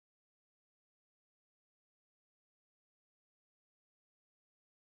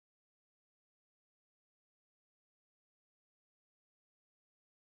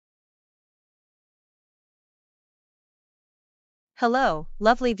Hello,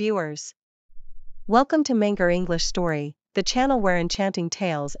 lovely viewers. Welcome to Menghor English Story, the channel where enchanting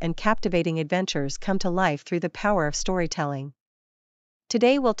tales and captivating adventures come to life through the power of storytelling.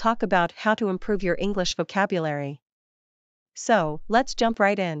 Today we'll talk about how to improve your English vocabulary. So, let's jump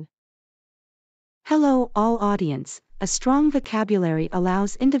right in. Hello, all audience. A strong vocabulary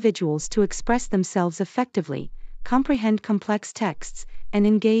allows individuals to express themselves effectively, comprehend complex texts, and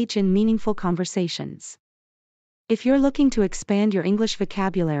engage in meaningful conversations. If you're looking to expand your English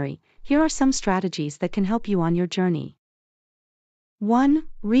vocabulary, here are some strategies that can help you on your journey. 1.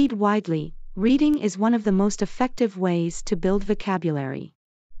 Read widely. Reading is one of the most effective ways to build vocabulary.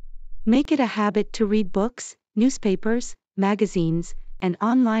 Make it a habit to read books, newspapers, magazines, and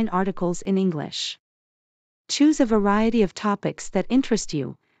online articles in English. Choose a variety of topics that interest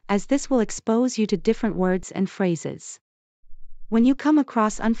you, as this will expose you to different words and phrases. When you come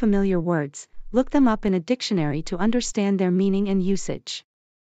across unfamiliar words, look them up in a dictionary to understand their meaning and usage.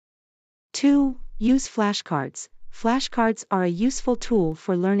 2. Use flashcards. Flashcards are a useful tool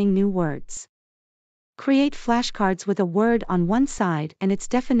for learning new words. Create flashcards with a word on one side and its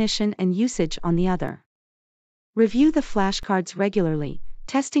definition and usage on the other. Review the flashcards regularly,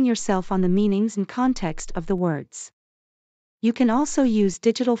 testing yourself on the meanings and context of the words. You can also use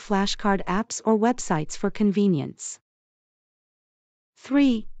digital flashcard apps or websites for convenience.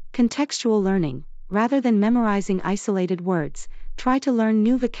 3. Contextual learning. Rather than memorizing isolated words, try to learn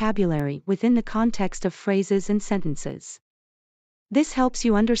new vocabulary within the context of phrases and sentences. This helps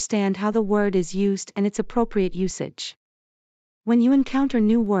you understand how the word is used and its appropriate usage. When you encounter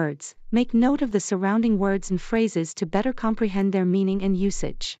new words, make note of the surrounding words and phrases to better comprehend their meaning and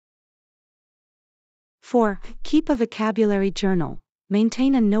usage. 4. Keep a vocabulary journal.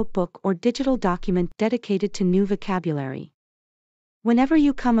 Maintain a notebook or digital document dedicated to new vocabulary. Whenever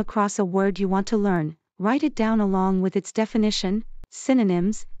you come across a word you want to learn, write it down along with its definition,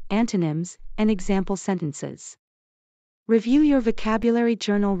 synonyms, antonyms, and example sentences. Review your vocabulary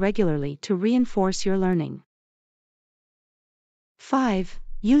journal regularly to reinforce your learning. 5.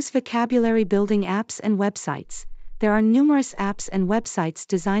 Use vocabulary building apps and websites. There are numerous apps and websites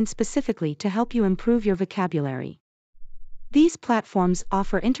designed specifically to help you improve your vocabulary. These platforms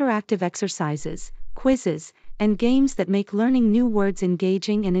offer interactive exercises, quizzes, and games that make learning new words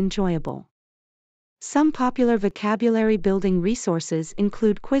engaging and enjoyable. Some popular vocabulary building resources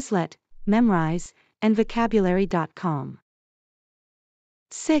include Quizlet, Memrise, and Vocabulary.com.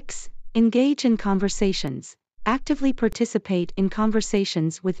 6. Engage in conversations. Actively participate in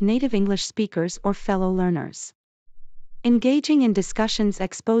conversations with native English speakers or fellow learners. Engaging in discussions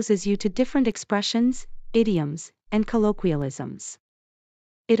exposes you to different expressions, idioms, and colloquialisms.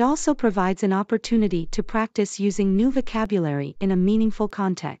 It also provides an opportunity to practice using new vocabulary in a meaningful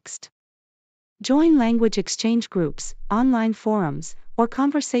context. Join language exchange groups, online forums, or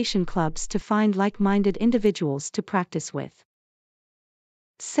conversation clubs to find like-minded individuals to practice with.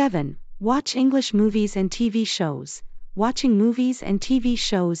 7. Watch English movies and TV shows. Watching movies and TV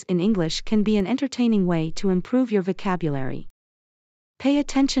shows in English can be an entertaining way to improve your vocabulary. Pay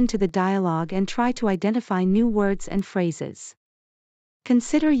attention to the dialogue and try to identify new words and phrases.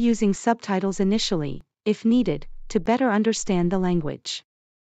 Consider using subtitles initially, if needed, to better understand the language.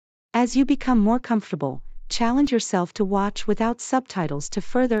 As you become more comfortable, challenge yourself to watch without subtitles to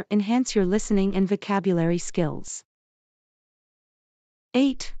further enhance your listening and vocabulary skills.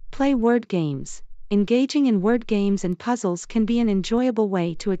 8. Play word games. Engaging in word games and puzzles can be an enjoyable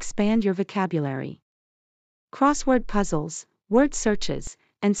way to expand your vocabulary. Crossword puzzles, word searches,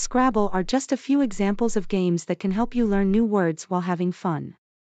 and Scrabble are just a few examples of games that can help you learn new words while having fun.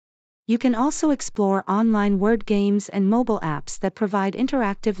 You can also explore online word games and mobile apps that provide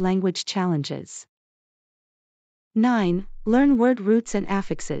interactive language challenges. 9. Learn word roots and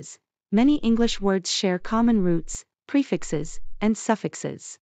affixes. Many English words share common roots, prefixes, and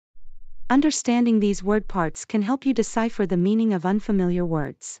suffixes. Understanding these word parts can help you decipher the meaning of unfamiliar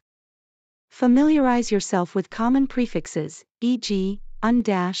words. Familiarize yourself with common prefixes, e.g., un-,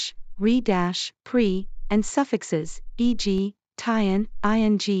 re-, pre, and suffixes, e.g., tie-in,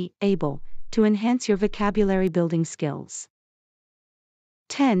 ing, able, to enhance your vocabulary building skills.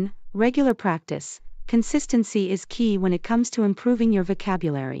 10. Regular practice. Consistency is key when it comes to improving your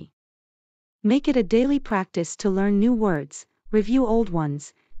vocabulary. Make it a daily practice to learn new words, review old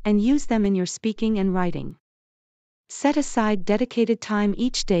ones, and use them in your speaking and writing. Set aside dedicated time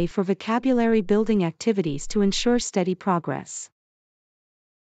each day for vocabulary building activities to ensure steady progress.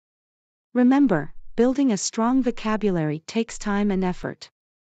 Remember, building a strong vocabulary takes time and effort.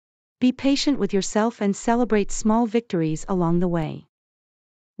 Be patient with yourself and celebrate small victories along the way.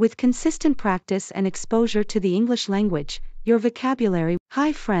 With consistent practice and exposure to the English language, your vocabulary.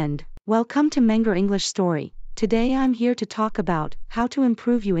 Hi friend, welcome to Menghor English Story. Today I'm here to talk about how to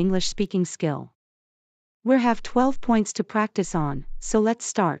improve your English speaking skill. We have 12 points to practice on, so let's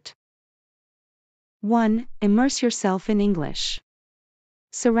start. 1. Immerse yourself in English.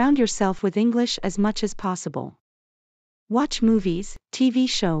 Surround yourself with English as much as possible. Watch movies, TV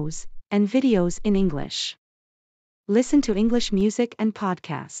shows, and videos in English. Listen to English music and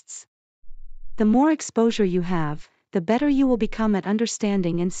podcasts. The more exposure you have, the better you will become at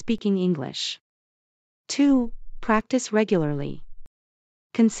understanding and speaking English. 2. Practice regularly.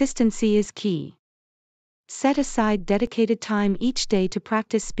 Consistency is key. Set aside dedicated time each day to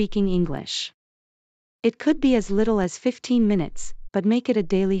practice speaking English. It could be as little as 15 minutes, but make it a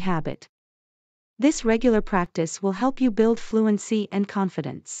daily habit. This regular practice will help you build fluency and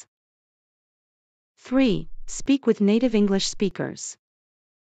confidence. 3. Speak with native English speakers.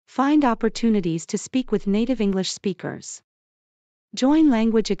 Find opportunities to speak with native English speakers. Join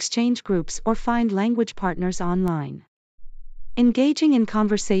language exchange groups or find language partners online. Engaging in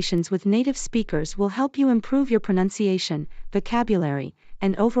conversations with native speakers will help you improve your pronunciation, vocabulary,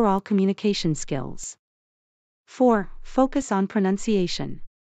 and overall communication skills. 4. Focus on pronunciation.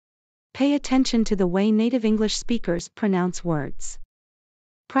 Pay attention to the way native English speakers pronounce words.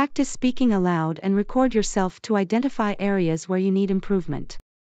 Practice speaking aloud and record yourself to identify areas where you need improvement.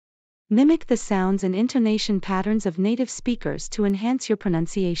 Mimic the sounds and intonation patterns of native speakers to enhance your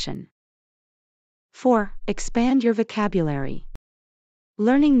pronunciation. 4. Expand your vocabulary.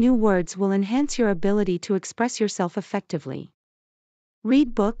 Learning new words will enhance your ability to express yourself effectively.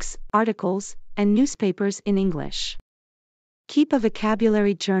 Read books, articles, and newspapers in English. Keep a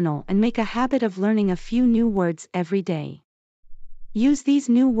vocabulary journal and make a habit of learning a few new words every day. Use these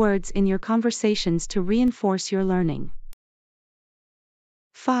new words in your conversations to reinforce your learning.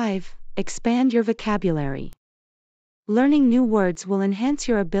 5. Expand your vocabulary. Learning new words will enhance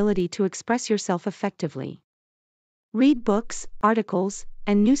your ability to express yourself effectively. Read books, articles,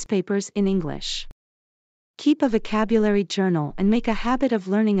 and newspapers in English. Keep a vocabulary journal and make a habit of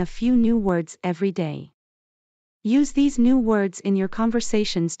learning a few new words every day. Use these new words in your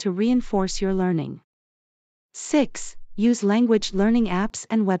conversations to reinforce your learning. 6. Use language learning apps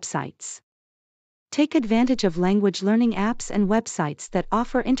and websites. Take advantage of language learning apps and websites that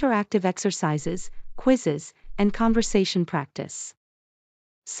offer interactive exercises, quizzes, and conversation practice.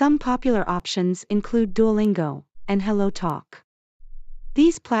 Some popular options include Duolingo and HelloTalk.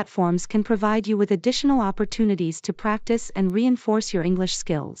 These platforms can provide you with additional opportunities to practice and reinforce your English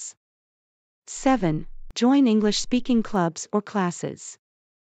skills. 7. Join English speaking clubs or classes.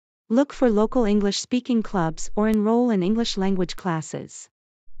 Look for local English speaking clubs or enroll in English language classes.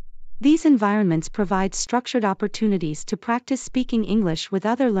 These environments provide structured opportunities to practice speaking English with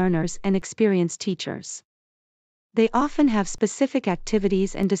other learners and experienced teachers. They often have specific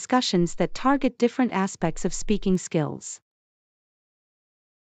activities and discussions that target different aspects of speaking skills.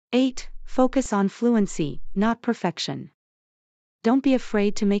 8. Focus on fluency, not perfection. Don't be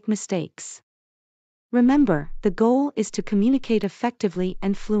afraid to make mistakes. Remember, the goal is to communicate effectively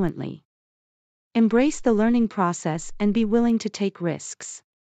and fluently. Embrace the learning process and be willing to take risks.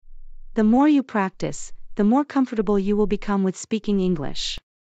 The more you practice, the more comfortable you will become with speaking English.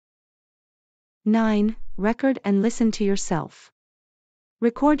 9. Record and listen to yourself.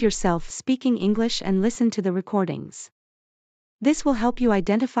 Record yourself speaking English and listen to the recordings. This will help you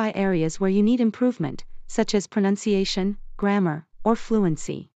identify areas where you need improvement, such as pronunciation, grammar, or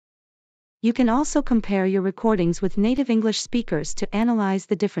fluency. You can also compare your recordings with native English speakers to analyze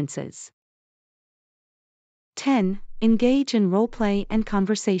the differences. 10. Engage in role-play and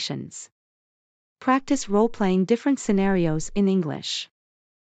conversations. Practice role-playing different scenarios in English.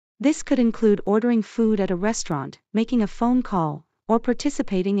 This could include ordering food at a restaurant, making a phone call, or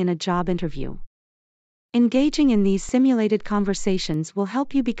participating in a job interview. Engaging in these simulated conversations will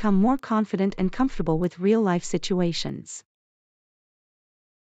help you become more confident and comfortable with real-life situations.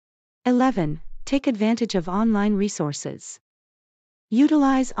 11. Take advantage of online resources.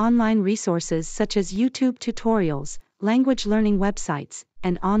 Utilize online resources such as YouTube tutorials, language learning websites,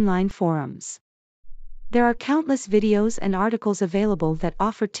 and online forums. There are countless videos and articles available that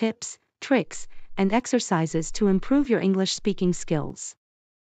offer tips, tricks, and exercises to improve your English speaking skills.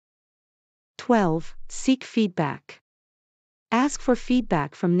 12. Seek feedback. Ask for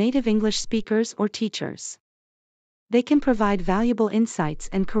feedback from native English speakers or teachers. They can provide valuable insights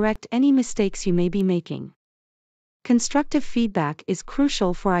and correct any mistakes you may be making. Constructive feedback is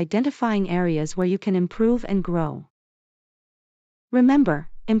crucial for identifying areas where you can improve and grow. Remember,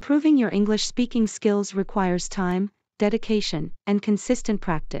 improving your English speaking skills requires time, dedication, and consistent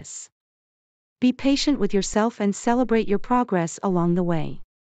practice. Be patient with yourself and celebrate your progress along the way.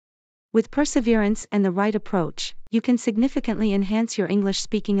 With perseverance and the right approach, you can significantly enhance your English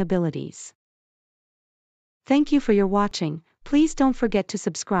speaking abilities. Thank you for your watching. Please don't forget to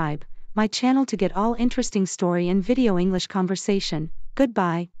subscribe my channel to get all interesting story and video English conversation.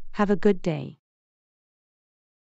 Goodbye, have a good day.